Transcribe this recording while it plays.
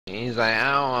He's like,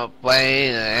 I don't want to play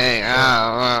anything.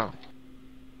 I don't know.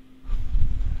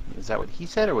 Is that what he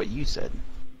said or what you said?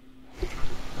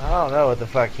 I don't know what the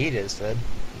fuck he just said.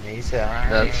 He said,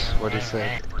 That's what he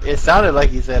said. It sounded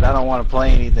like he said, I don't want to play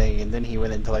anything, and then he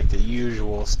went into like the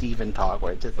usual Steven talk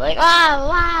where it's just like,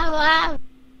 yeah,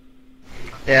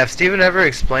 if Steven ever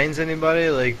explains anybody,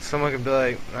 like, someone could be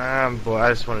like, boy, I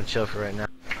just want to chill for right now.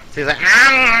 So he's like,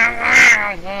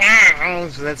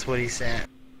 so that's what he said.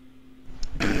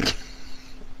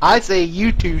 I say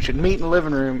you two should meet in the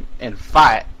living room and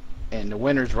fight, and the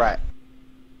winner's right.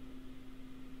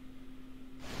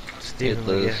 Steven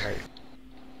will get hurt.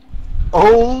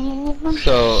 Oh,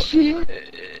 So, shit.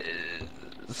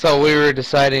 so we were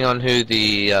deciding on who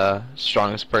the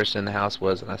strongest person in the house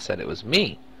was, and I said it was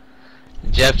me.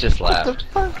 Jeff just What the laughed.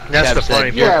 fuck? That's Jeff the said,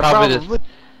 funny "You're Yeah, probably probably.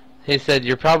 He said,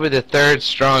 you're probably the third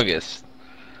strongest.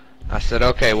 I said,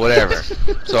 okay, whatever.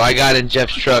 So I got in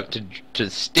Jeff's truck to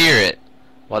steer it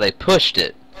while they pushed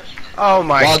it. Oh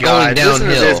my While god, going listen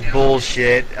to downhill. this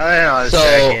bullshit. Hang on a So,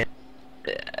 second.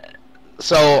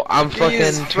 So I'm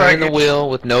Jesus fucking turning the fucking- wheel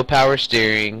with no power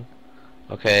steering.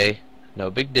 Okay,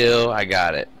 no big deal. I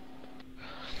got it.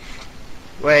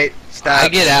 Wait, stop. I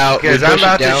get out. Because we I'm push it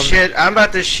about to down. shit. I'm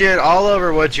about to shit all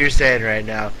over what you're saying right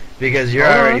now because you're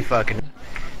Hold already on. fucking.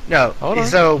 No. Hold on.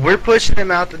 So we're pushing him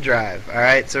out the drive. All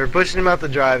right. So we're pushing him out the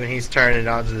drive, and he's turning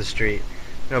onto the street.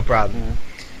 No problem. Mhm.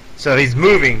 So he's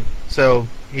moving. So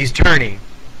he's turning.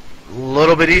 A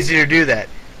little bit easier to do that.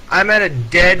 I'm at a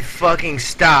dead fucking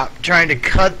stop trying to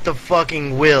cut the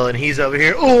fucking wheel, and he's over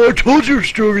here. Oh, I told you I'm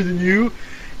stronger than you.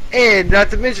 And not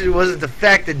to mention, it wasn't the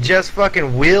fact that Jeff's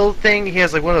fucking wheel thing, he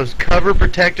has like one of those cover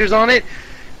protectors on it,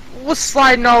 was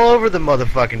sliding all over the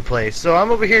motherfucking place. So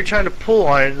I'm over here trying to pull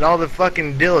on it, and all the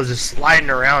fucking deal is just sliding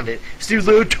around it. Steve's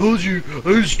like, I told you,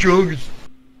 I'm the strongest.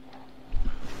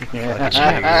 Fucking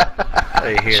nigga.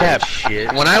 I hear Chap, that shit.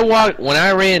 when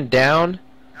I ran down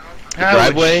the I would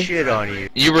driveway, shit on you.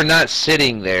 you were not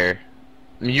sitting there.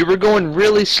 You were going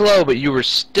really slow, but you were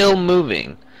still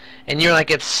moving. And you're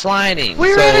like, it's sliding. We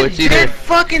were so at a it's dead either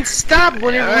fucking stop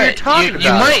whenever we were Alright, talking you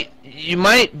about it. You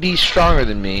might be stronger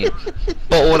than me,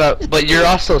 but you're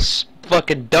also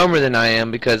fucking dumber than I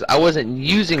am because I wasn't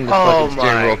using the Oh fucking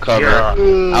steering my wheel cover. God.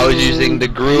 I was using the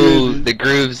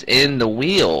grooves in the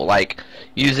wheel, like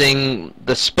using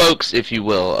the spokes, if you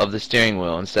will, of the steering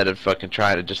wheel instead of fucking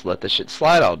trying to just let the shit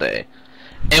slide all day.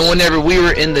 And whenever we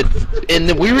were in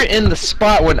the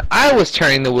spot when I was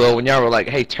turning the wheel, when y'all were like,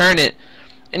 "Hey, turn it,"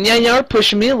 and yeah, y'all were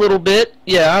pushing me a little bit.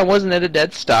 Yeah, I wasn't at a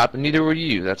dead stop, and neither were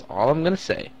you. That's all I'm gonna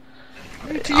say.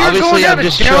 You're Obviously, going down I'm a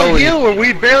just downhill where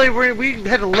we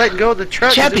had to let go of the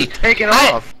truck and Chappie, just take it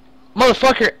I- off.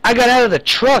 Motherfucker, I got out of the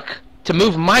truck to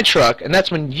move my truck, and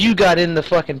that's when you got in the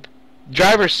fucking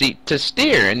driver's seat to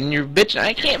steer, and you're bitching,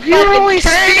 I can't You fucking only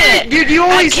turn steered it! dude, you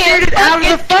I only can't steered it out of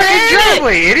the fucking fucking turn it!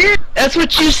 driveway, idiot! That's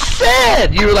what you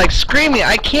said! You were like screaming,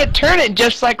 I can't turn it,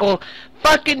 just like, well,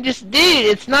 fucking just dude,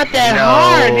 it's not that No.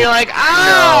 hard, and you're like,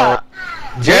 ah!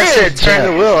 Jeff Where said is turn Jeff?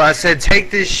 the wheel. I said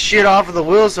take this shit off of the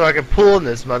wheel so I can pull in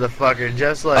this motherfucker.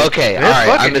 Just like Okay, man, alright,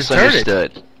 fuck I it, just turn it.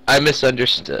 misunderstood. I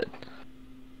misunderstood.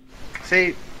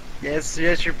 See, that's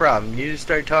your problem. You just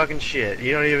start talking shit.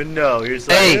 You don't even know. You're just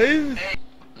like, Hey,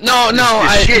 No,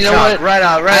 just you shit know talk what? right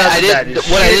out I the bat, didn't.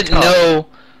 just What I shit didn't talk. know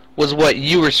was what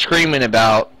you were screaming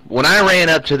about. When I ran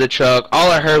up to the truck, all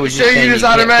I heard was So you you saying just you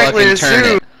can't automatically fucking turn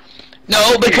assume- it.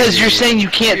 No, because you're saying you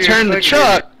can't You're turn the fucking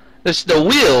truck. This the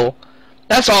wheel.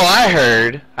 That's all I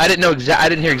heard. I didn't know I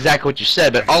didn't hear exactly what you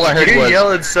said, but all I heard You're was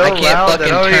yelling so I can't loud fucking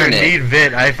that I don't turn even it. need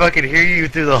vent. I fucking hear you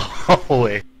through the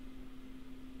hallway.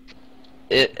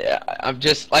 I'm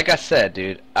just like I said,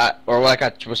 dude. Or like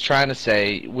I was trying to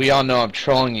say. We all know I'm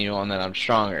trolling you on that I'm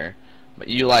stronger, but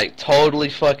you like totally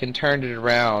fucking turned it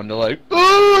around to like,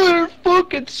 oh, they're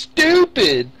fucking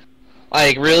stupid.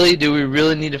 Like, really? Do we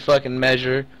really need to fucking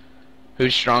measure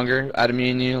who's stronger out of me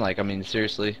and you? Like, I mean,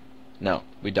 seriously? No,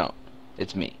 we don't.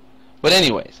 It's me. But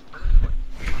anyways,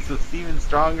 So Steven's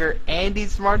stronger and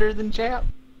he's smarter than Chap?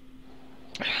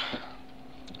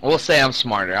 we'll say I'm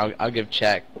smarter. I'll give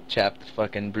Chap the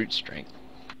fucking brute strength.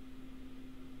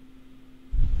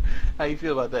 How you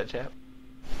feel about that, Chap?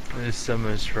 There's so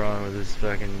much wrong with this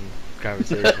fucking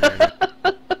conversation right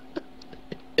now.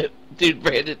 Dude,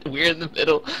 Brandon, we're in the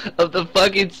middle of the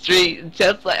fucking street, and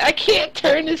Jeff's like, I can't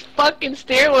turn this fucking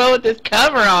steering wheel with this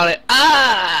cover on it.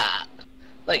 Ah!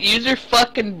 Like, use your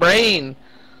fucking brain.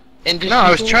 And just No, I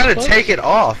use was the trying to spokes. take it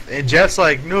off, and Jeff's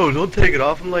like, no, don't take it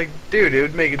off. I'm like, dude, it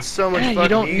would make it so much Yeah, fucking you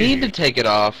don't easier. need to take it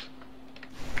off.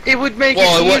 It would make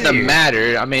Well, it it wouldn't have easier.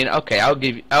 mattered. I mean, okay, I'll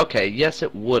give you... Okay, yes,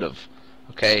 it would have.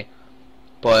 Okay?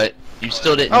 But You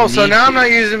still didn't. Oh, so need now to. I'm not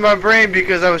using my brain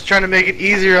because I was trying to make it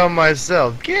easier on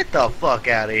myself. Get the fuck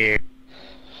out of here.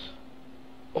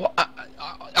 Well,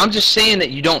 I'm just saying that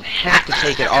you don't have to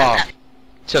take it off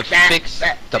to fix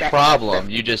the problem.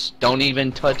 You just don't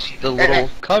even touch the little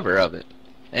cover of it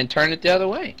and turn it the other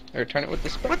way, or turn it with the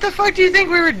spoke. What the fuck do you think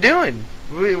we were doing?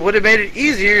 We would have made it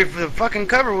easier if the fucking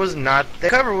cover was not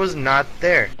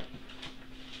there.